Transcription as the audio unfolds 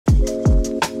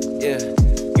Yeah,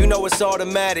 you know it's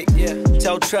automatic. Yeah,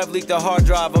 tell Trev leak the hard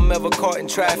drive. I'm ever caught in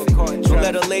traffic. Don't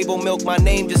let a label milk my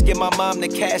name. Just give my mom the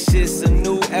cash. It's a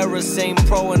new era, same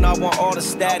pro, and I want all the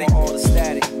static.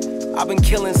 I've been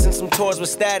killing since some tours with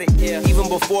static. Even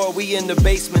before we in the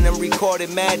basement and recorded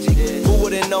magic. Who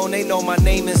would've known? They know my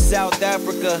name in South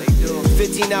Africa.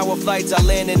 15-hour flights, I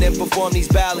landed and performed these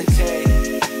ballads.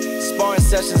 Sparring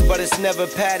sessions, but it's never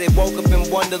padded. Woke up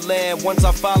in Wonderland once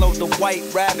I followed the white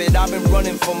rabbit. I've been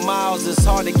running for miles, it's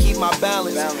hard to keep my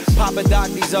balance. Papa Doc,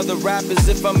 these other rappers,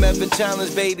 if I'm ever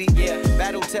challenged, baby.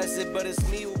 Battle tested, but it's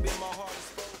me who been my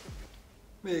hardest.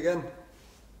 Me again.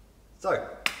 So,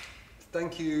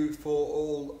 thank you for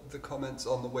all the comments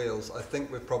on the wheels. I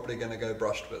think we're probably going to go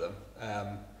brushed with them.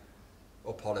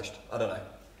 Or polished, I don't know.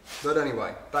 But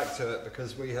anyway, back to it,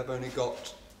 because we have only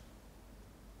got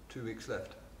 2 weeks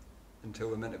left until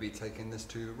we're meant to be taking this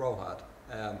to Roll Hard.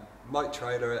 Might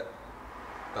trailer it,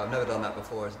 but I've never done that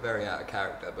before. It's very out of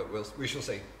character, but we shall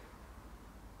see.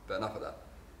 But enough of that.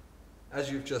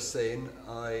 As you've just seen,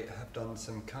 I have done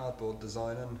some cardboard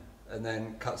designing and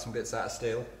then cut some bits out of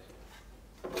steel.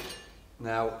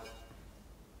 Now,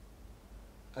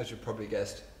 as you've probably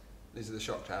guessed, these are the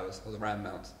shock towers, or the ram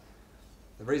mounts.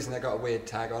 The reason they got a weird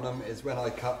tag on them is when I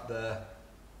cut the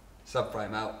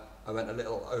subframe out, I went a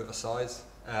little oversized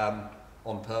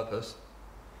on purpose.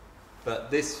 But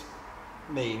this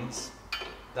means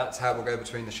that's how we'll go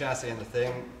between the chassis and the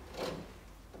thing.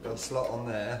 They'll slot on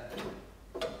there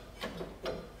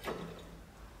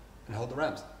and hold the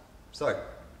rams. So,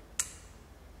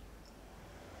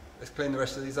 let's clean the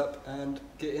rest of these up and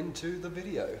get into the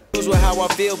video. With how I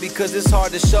feel because it's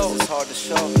hard to show.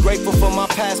 Grateful for my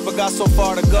past, but got so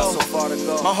far to go.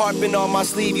 My heart been on my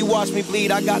sleeve. You watch me bleed.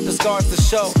 I got the scars to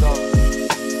show.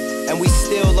 And we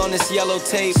still on this yellow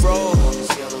tape, bro.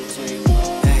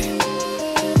 Hey.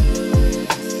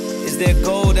 Is there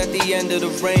gold at the end of the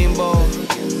rainbow?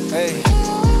 Hey.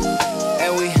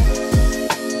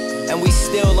 And we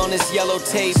still on this yellow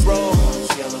tape, bro.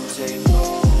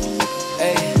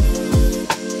 Hey.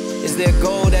 Is there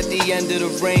gold at the end of the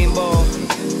rainbow?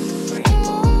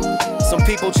 Some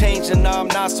people change and now I'm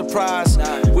not surprised.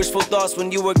 Wishful thoughts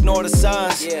when you ignore the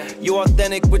signs. You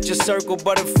authentic with your circle,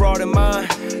 but a fraud in mine.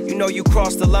 You know you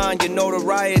crossed the line, your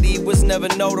notoriety was never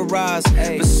notarized.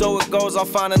 But so it goes, I'll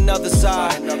find another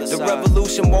side. The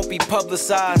revolution won't be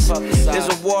publicized. There's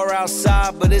a war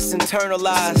outside, but it's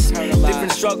internalized.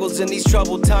 Different struggles in these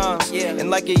troubled times. And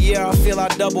like a year, I feel I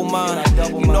double mine.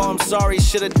 You know I'm sorry,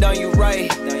 should've done you right.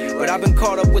 But I've been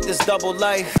caught up with this double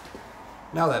life.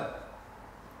 Now then,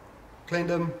 cleaned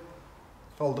them,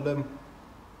 folded them,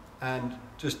 and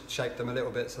just shaped them a little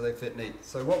bit so they fit neat.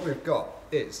 So what we've got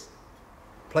is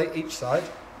plate each side.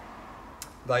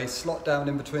 They slot down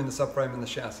in between the subframe and the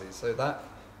chassis, so that,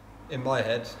 in my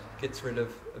head, gets rid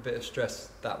of a bit of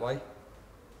stress that way,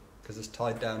 because it's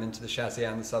tied down into the chassis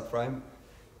and the subframe.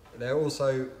 They're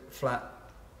also flat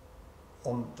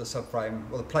on the subframe.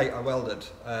 Well, the plate I welded,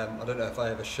 I don't know if I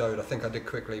ever showed, I think I did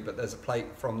quickly, but there's a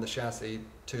plate from the chassis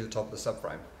to the top of the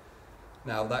subframe.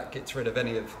 Now that gets rid of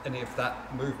any of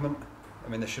that movement. I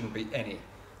mean, there shouldn't be any.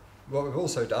 What we've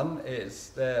also done is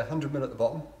they're 100mm at the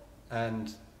bottom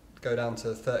and go down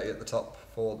to 30 at the top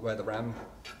for where the ram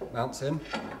mounts in.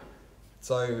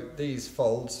 So these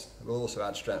folds will also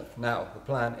add strength. Now the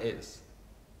plan is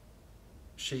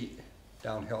sheet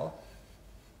down here,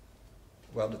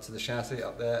 welded to the chassis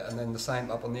up there, and then the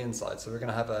same up on the inside. So we're going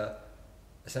to have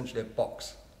essentially a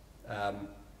box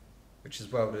which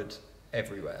is welded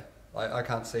everywhere. I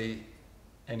can't see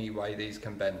any way these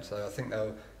can bend, so I think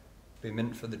they'll be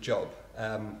meant for the job.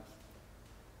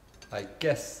 I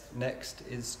guess next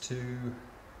is to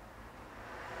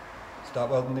start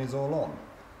welding these all on.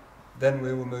 Then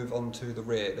we will move on to the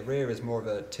rear. The rear is more of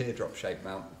a teardrop shape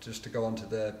mount, just to go onto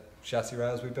the chassis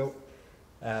rails we built.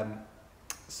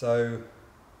 So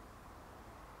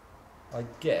I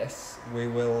guess we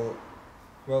will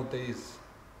weld these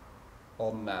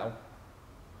on now.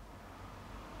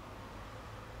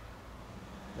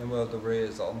 Then weld the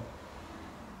rears on,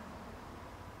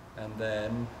 and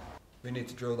then we need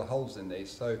to drill the holes in these.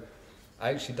 So I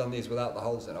actually done these without the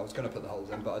holes in. I was going to put the holes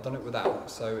in, but I've done it without,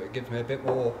 so it gives me a bit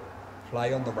more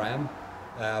play on the ram,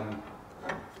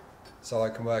 so I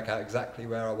can work out exactly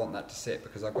where I want that to sit,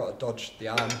 because I've got to dodge the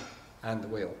arm and the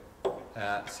wheel.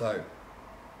 So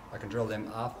I can drill them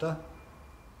after,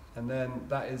 and then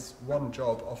that is one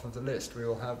job off of the list. We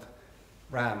will have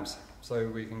rams, so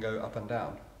we can go up and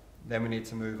down. Then we need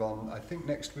to move on. I think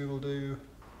next we will do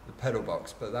the pedal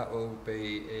box, but that will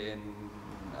be in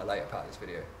a later part of this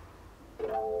video.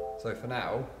 So for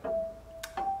now,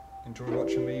 enjoy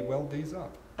watching me weld these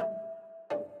up.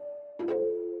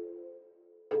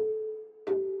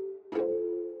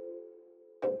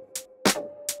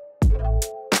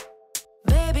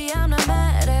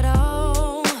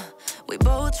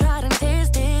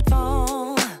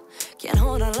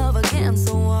 against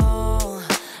the wall.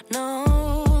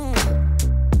 No,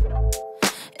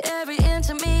 every inch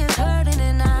of me is hurting,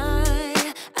 and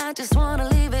I just wanna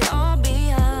leave it all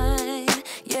behind.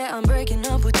 Yeah, I'm breaking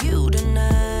up with you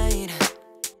tonight.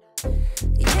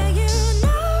 Yeah, you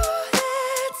know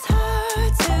it's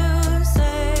hard to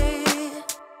say.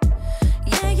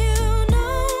 Yeah, you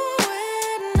know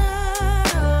we're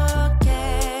not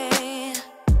okay.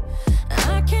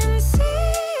 I can see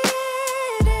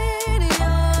it in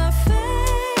your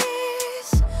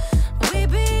face. We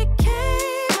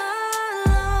became a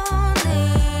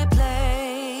lonely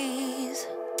place.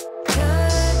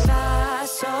 Goodbye,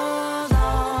 so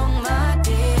long, my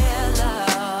dear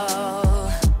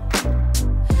love.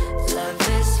 Love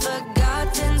is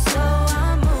forgotten, so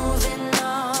I'm moving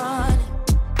on.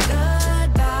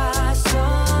 Goodbye, so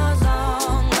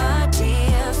long, my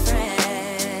dear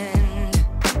friend.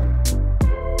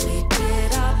 We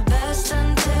did our best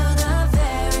until the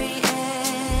very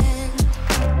end.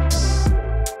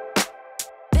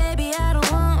 Baby, I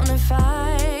don't wanna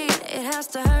fight. It has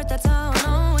to hurt, that's all I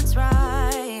know it's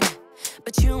right.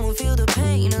 But you won't feel the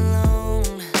pain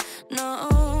alone. No.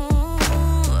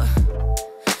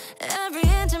 Every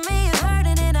inch of me is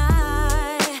hurting, and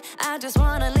I just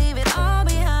wanna leave it all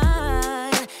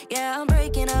behind. Yeah, I'm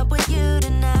breaking up with you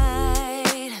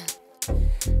tonight.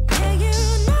 Yeah, you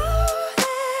know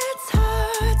it's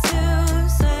hard to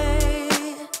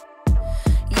say.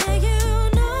 Yeah, you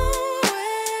know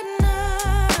we're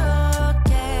not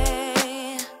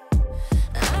okay.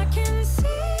 I can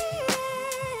see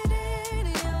it in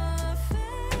your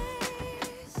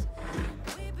face.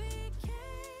 We became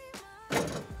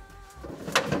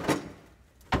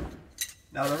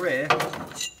Now the rear,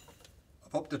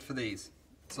 I've opted for these.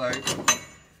 So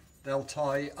they'll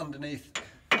tie underneath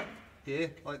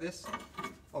here like this,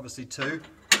 obviously two,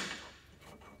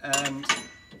 and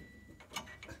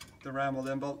the ram will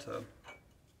then bolt to them.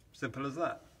 Simple as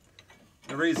that.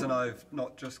 The reason I've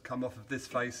not just come off of this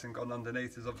face and gone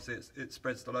underneath is obviously it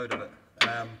spreads the load of it.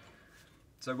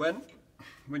 So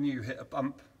when you hit a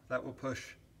bump, that will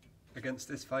push against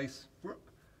this face,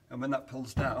 and when that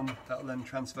pulls down, that will then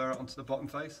transfer it onto the bottom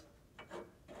face.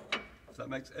 If that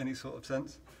makes any sort of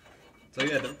sense. So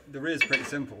yeah, the rear is pretty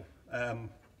simple. I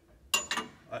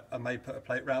may put a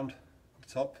plate round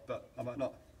the top, but I might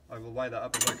not. I will weigh that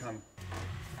up as I come.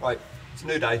 Right, it's a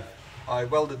new day. I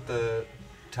welded the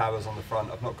towers on the front.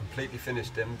 I've not completely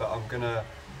finished them, but I'm gonna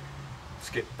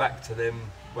skip back to them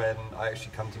when I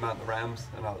actually come to mount the rams,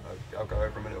 and I'll go over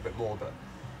them a little bit more. But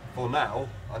for now,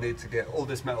 I need to get all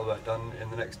this metalwork done in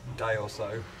the next day or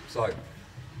so. So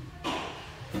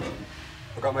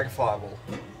I've got to make a firewall.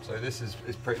 So this is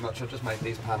pretty much, I've just made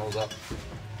these panels up.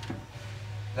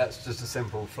 That's just a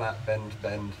simple flat bend,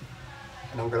 and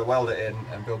I'm going to weld it in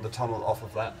and build the tunnel off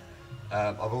of that.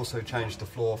 I've also changed the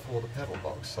floor for the pedal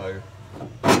box, so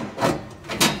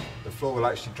the floor will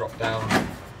actually drop down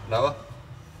lower,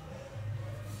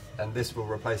 and this will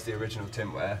replace the original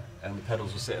tinware, and the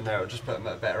pedals will sit in there. I'll just put them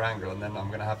at a better angle, and then I'm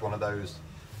going to have one of those,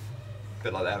 a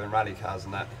bit like they have in rally cars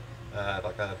and that,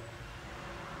 like a,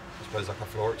 I suppose like a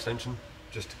floor extension,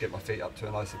 just to get my feet up to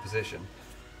a nicer position.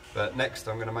 But next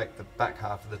I'm going to make the back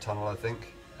half of the tunnel, I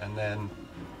think, and then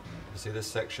obviously this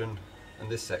section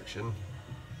and this section,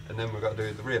 and then we've got to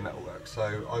do the rear metalwork.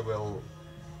 So I will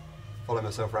follow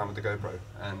myself around with the GoPro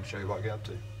and show you what I get up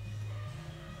to.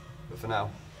 But for now,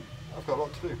 I've got a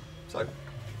lot to do, so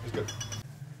it's good.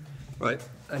 Right,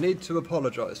 I need to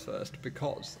apologise first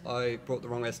because I brought the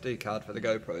wrong SD card for the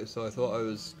GoPro, so I thought I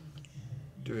was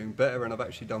doing better and I've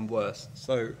actually done worse.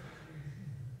 So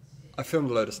I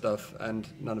filmed a load of stuff and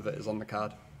none of it is on the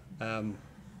card.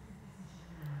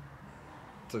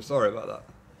 So sorry about that.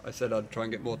 I said I'd try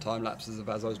and get more time lapses of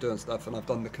as I was doing stuff, and I've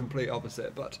done the complete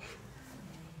opposite. But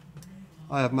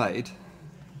I have made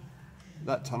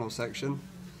that tunnel section.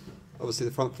 Obviously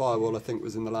the front firewall I think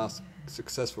was in the last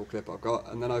successful clip I've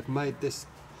got, and then I've made this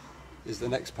is the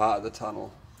next part of the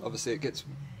tunnel. Obviously it gets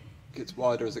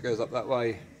wider as it goes up that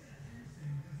way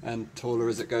and taller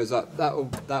as it goes up. That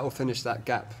will finish that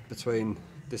gap between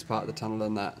this part of the tunnel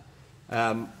and that.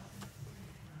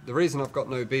 The reason I've got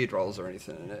no bead rolls or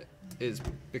anything in it is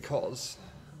because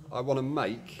I want to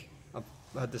make, I've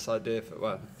had this idea for,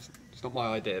 well, it's not my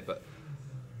idea, but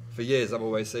for years I've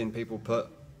always seen people put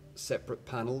separate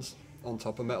panels on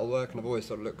top of metalwork, and I've always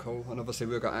thought it looked cool, and obviously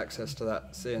we've got access to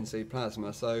that CNC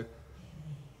plasma, so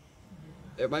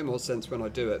it made more sense when I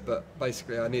do it. But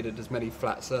basically I needed as many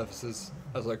flat surfaces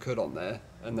as I could on there,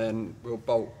 and then we'll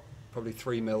bolt probably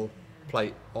 3mm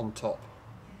plate on top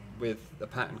with the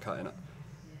pattern cut in it.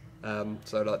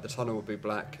 So like the tunnel will be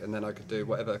black, and then I could do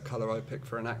whatever colour I pick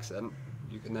for an accent.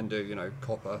 You can then do, you know,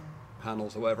 copper,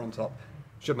 panels or whatever on top.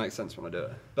 Should make sense when I do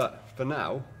it. But for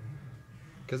now,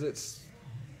 because it's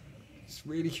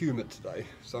really humid today,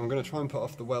 so I'm going to try and put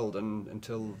off the welding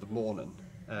until the morning.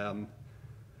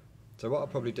 So what I'll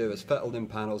probably do is fettle in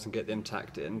panels and get them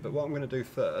tacked in, but what I'm going to do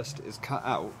first is cut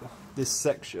out this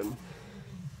section.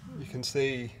 You can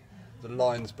see the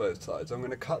lines both sides. I'm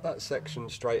going to cut that section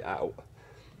straight out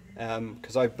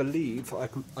because I believe I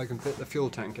can fit the fuel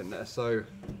tank in there. So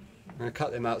I'm going to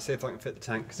cut them out, see if I can fit the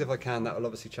tank, because if I can, that will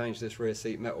obviously change this rear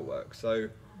seat metalwork. So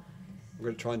I'm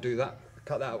going to try and do that,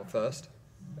 cut that out first,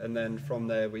 and then from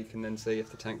there we can then see if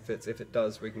the tank fits. If it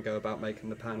does, we can go about making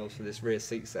the panels for this rear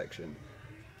seat section.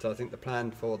 So I think the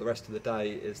plan for the rest of the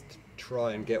day is to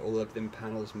try and get all of them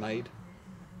panels made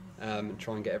and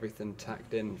try and get everything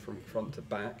tacked in from front to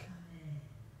back,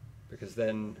 because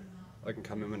then I can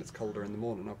come in when it's colder in the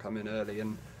morning. I'll come in early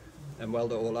and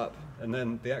weld it all up, and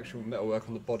then the actual metalwork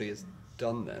on the body is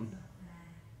done then.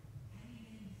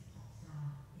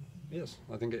 Yes,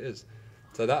 I think it is.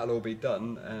 So that'll all be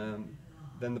done,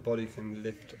 then the body can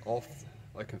lift off.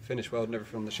 I can finish welding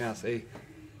everything on the chassis,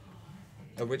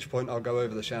 at which point I'll go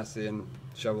over the chassis and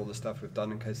show all the stuff we've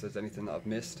done in case there's anything that I've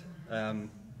missed.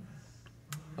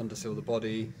 Underseal the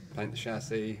body, paint the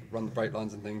chassis, run the brake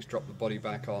lines and things, drop the body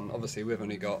back on. Obviously we've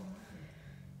only got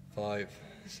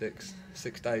 6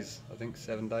 days, I think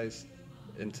 7 days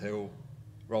until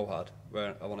roll hard,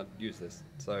 where I want to use this.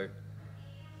 So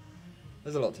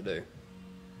there's a lot to do.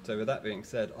 So with that being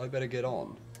said, I better get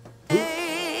on.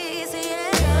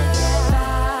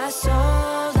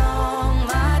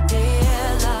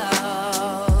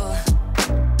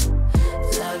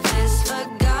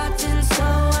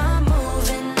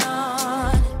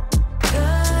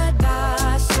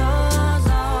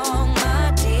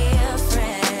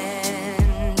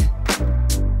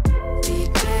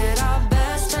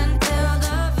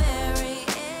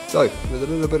 So, with a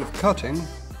little bit of cutting,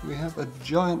 we have a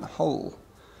giant hole.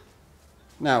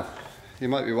 Now, you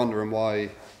might be wondering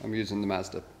why I'm using the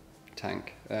Mazda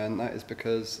tank, and that is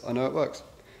because I know it works.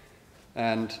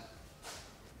 And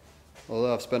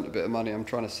although I've spent a bit of money, I'm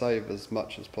trying to save as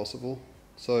much as possible.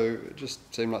 So it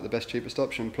just seemed like the best, cheapest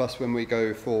option. Plus, when we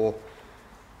go for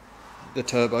the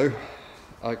turbo,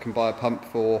 I can buy a pump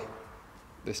for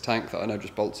this tank that I know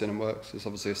just bolts in and works. It's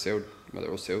obviously a sealed, well,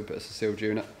 they're all sealed, but it's a sealed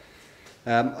unit.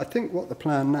 I think what the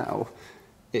plan now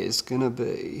is going to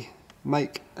be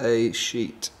make a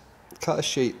sheet, cut a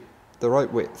sheet the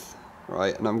right width,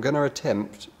 right, and I'm going to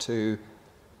attempt to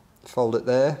fold it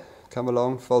there, come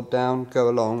along, fold down, go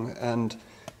along and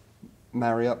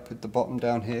marry up with the bottom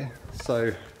down here.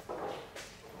 So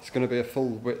it's going to be a full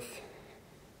width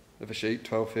of a sheet,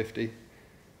 1250,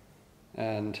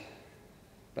 and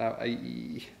about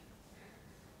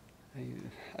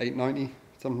 890,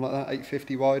 something like that,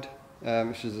 850 wide.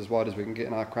 Which is as wide as we can get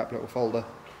in our crap little folder,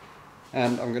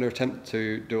 and I'm going to attempt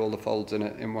to do all the folds in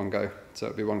it in one go, so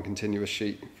it'll be one continuous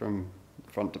sheet from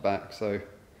front to back. So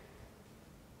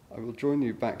I will join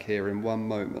you back here in one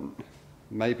moment,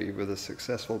 maybe with a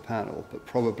successful panel, but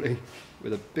probably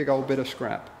with a big old bit of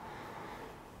scrap.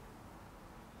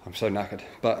 I'm so knackered,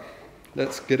 but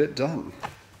let's get it done.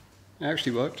 It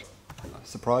actually worked.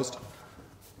 Surprised.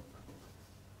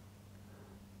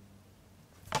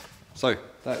 So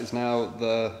that is now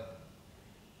the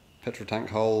petrol tank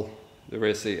hole, the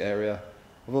rear seat area.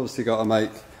 I've obviously got to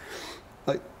make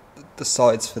like the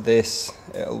sides for this.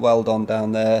 It'll weld on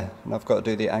down there, and I've got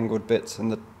to do the angled bits in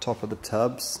the top of the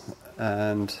tubs,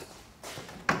 and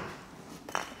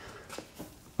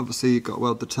obviously you've got to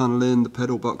weld the tunnel in, the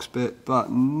pedal box bit,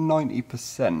 but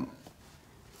 90%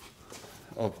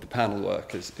 of the panel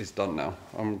work is done now.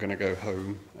 I'm going to go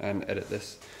home and edit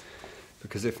this,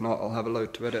 because if not, I'll have a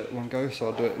load to edit at one go, so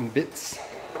I'll do it in bits.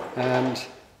 And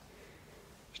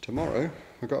tomorrow,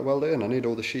 I've got to weld it in. I need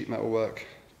all the sheet metal work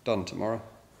done tomorrow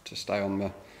to stay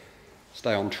on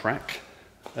track.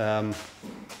 Then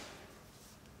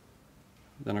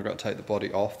I've got to take the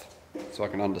body off so I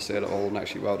can underseal it all and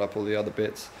actually weld up all the other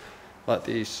bits, like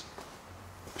these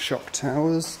shock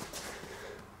towers.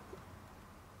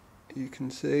 You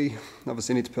can see,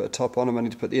 obviously I need to put a top on them, I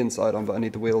need to put the inside on, but I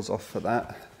need the wheels off for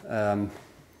that.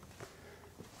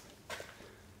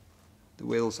 The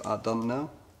wheels are done now.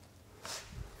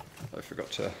 I forgot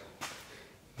to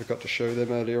show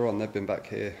them earlier on. They've been back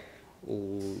here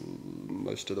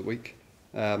most of the week.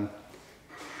 Pedal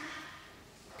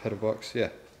box, yeah.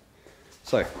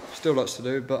 So, still lots to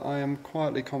do, but I am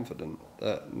quietly confident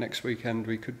that next weekend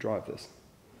we could drive this.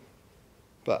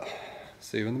 But,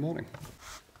 see you in the morning.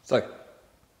 So,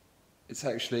 it's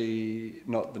actually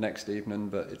not the next evening,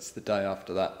 but it's the day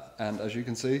after that. And as you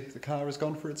can see, the car has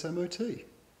gone for its MOT.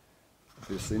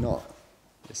 Obviously not.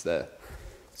 is there.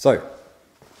 So,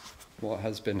 what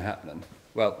has been happening?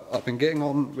 Well, I've been getting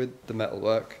on with the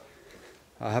metalwork.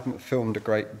 I haven't filmed a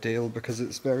great deal because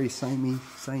it's very samey,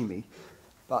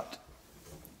 but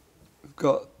we've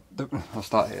got I'll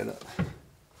start here. Look.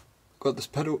 Got this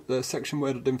the section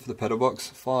welded in for the pedal box,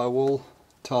 firewall,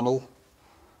 tunnel.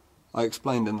 I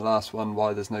explained in the last one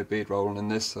why there's no bead rolling in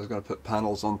this, so I was going to put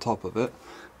panels on top of it.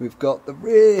 We've got the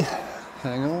rear,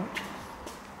 hang on.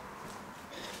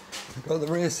 We've got the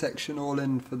rear section all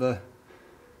in for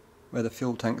where the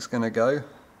fuel tank's going to go.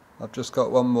 I've just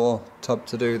got one more tub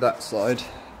to do that side,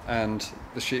 and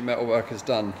the sheet metal work is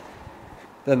done.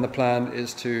 Then the plan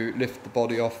is to lift the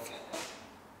body off,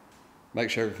 make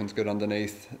sure everything's good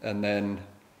underneath, and then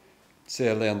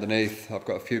seal the underneath. I've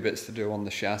got a few bits to do on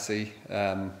the chassis.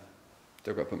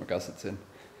 Still got to put my gussets in,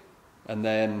 and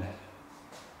then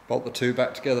bolt the two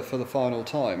back together for the final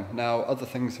time. Now, other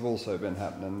things have also been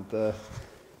happening.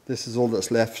 This is all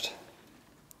that's left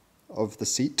of the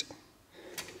seat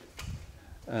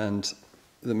and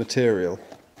the material.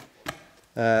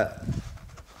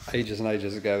 Ages and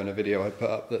ages ago in a video I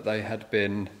put up that they had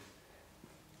been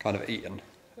kind of eaten.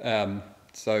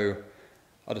 So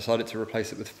I decided to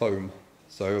replace it with foam.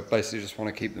 So I basically just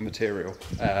want to keep the material.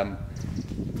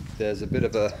 There's a bit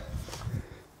of a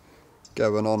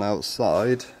going on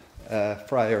outside.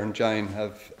 Freya and Jane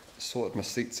have sorted my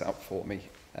seats out for me.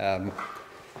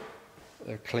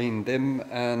 They're cleaned them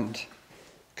and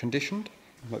conditioned,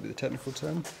 might be the technical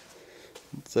term.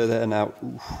 So they're now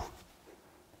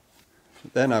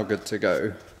good to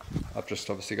go. I've just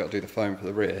obviously got to do the foam for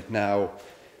the rear. Now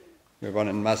we're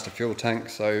running Mazda fuel tank,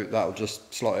 so that'll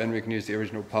just slot in. We can use the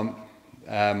original pump.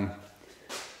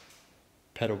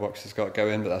 Pedal box has got to go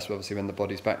in, but that's obviously when the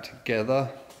body's back together.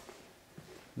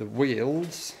 The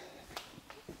wheels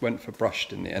went for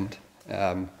brushed in the end.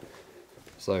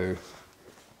 So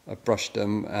I brushed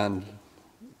them and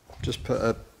just put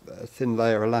a thin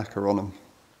layer of lacquer on them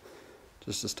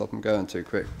just to stop them going too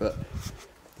quick. But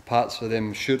the parts for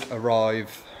them should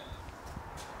arrive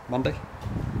Monday,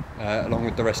 along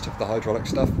with the rest of the hydraulic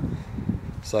stuff.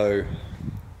 So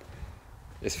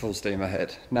it's full steam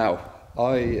ahead. Now,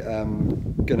 I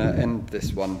am gonna end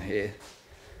this one here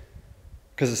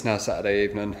because it's now Saturday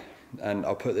evening, and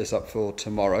I'll put this up for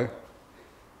tomorrow.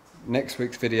 Next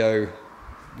week's video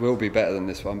will be better than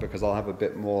this one because I'll have a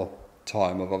bit more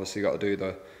time. I've obviously got to do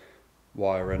the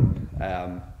wiring,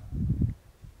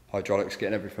 hydraulics,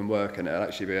 getting everything working. It'll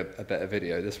actually be a better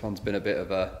video. This one's been a bit of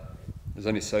there's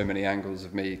only so many angles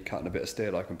of me cutting a bit of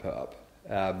steel I can put up.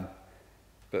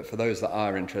 But for those that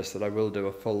are interested, I will do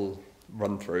a full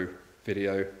run through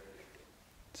video.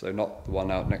 So not the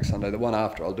one out next Sunday, the one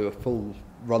after, I'll do a full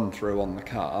run through on the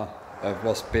car of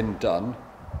what's been done,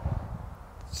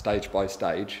 stage by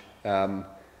stage. And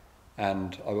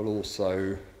I will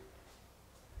also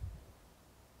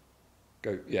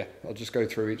I'll just go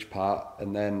through each part,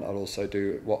 and then I'll also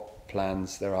do what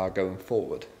plans there are going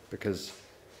forward, because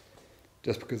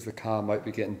just because the car might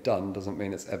be getting done doesn't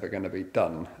mean it's ever going to be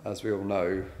done. As we all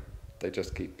know, they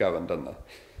just keep going, don't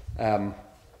they?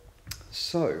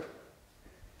 So,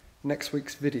 next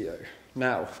week's video.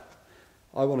 Now,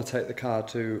 I want to take the car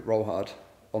to Roll Hard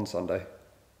on Sunday.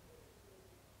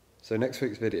 So next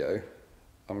week's video,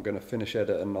 I'm going to finish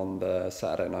editing on the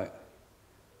Saturday night,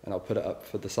 and I'll put it up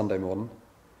for the Sunday morning.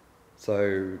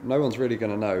 So no one's really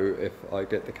going to know if I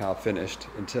get the car finished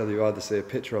until you either see a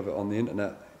picture of it on the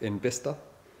internet in Bicester,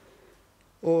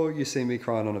 or you see me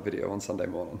crying on a video on Sunday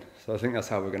morning. So I think that's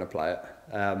how we're going to play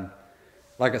it.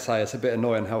 Like I say, it's a bit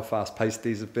annoying how fast paced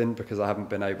these have been, because I haven't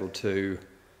been able to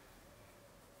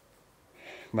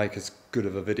make as good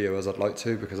of a video as I'd like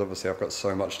to, because obviously I've got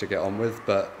so much to get on with.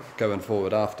 But going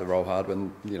forward after Roll Hard,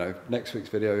 when next week's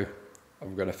video,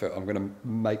 I'm going to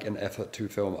make an effort to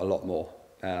film a lot more,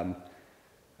 and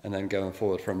then going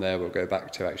forward from there, we'll go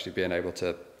back to actually being able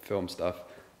to film stuff.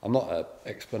 I'm not an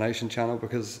explanation channel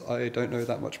because I don't know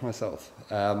that much myself,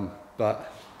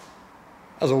 but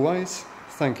as always,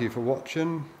 thank you for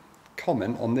watching.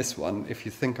 Comment on this one if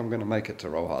you think I'm going to make it to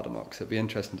Roll Hard or not, because it'd be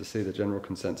interesting to see the general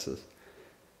consensus,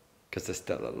 because there's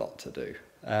still a lot to do.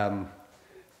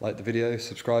 Like the video,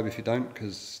 subscribe if you don't,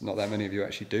 because not that many of you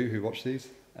actually do who watch these,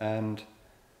 and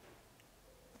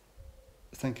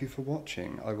thank you for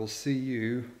watching. I will see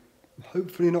you,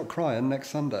 hopefully not crying, next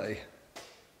Sunday.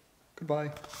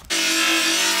 Goodbye.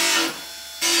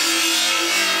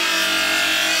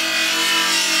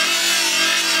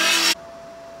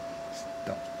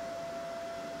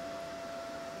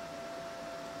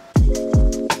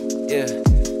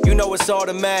 know it's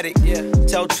automatic.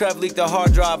 Tell Trev leak the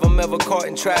hard drive, I'm ever caught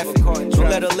in traffic. Don't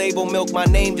let a label milk my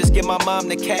name, just get my mom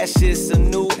to cash this. A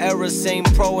new era, same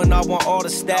pro, and I want all the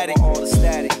static.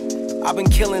 I've been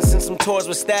killing since some tours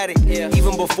with static.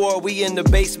 Even before we in the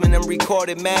basement and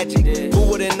recorded magic. Who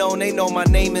would've known? They know my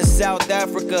name in South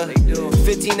Africa.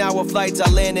 15-hour flights, I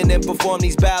land and then perform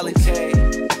these ballads.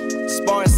 Sparring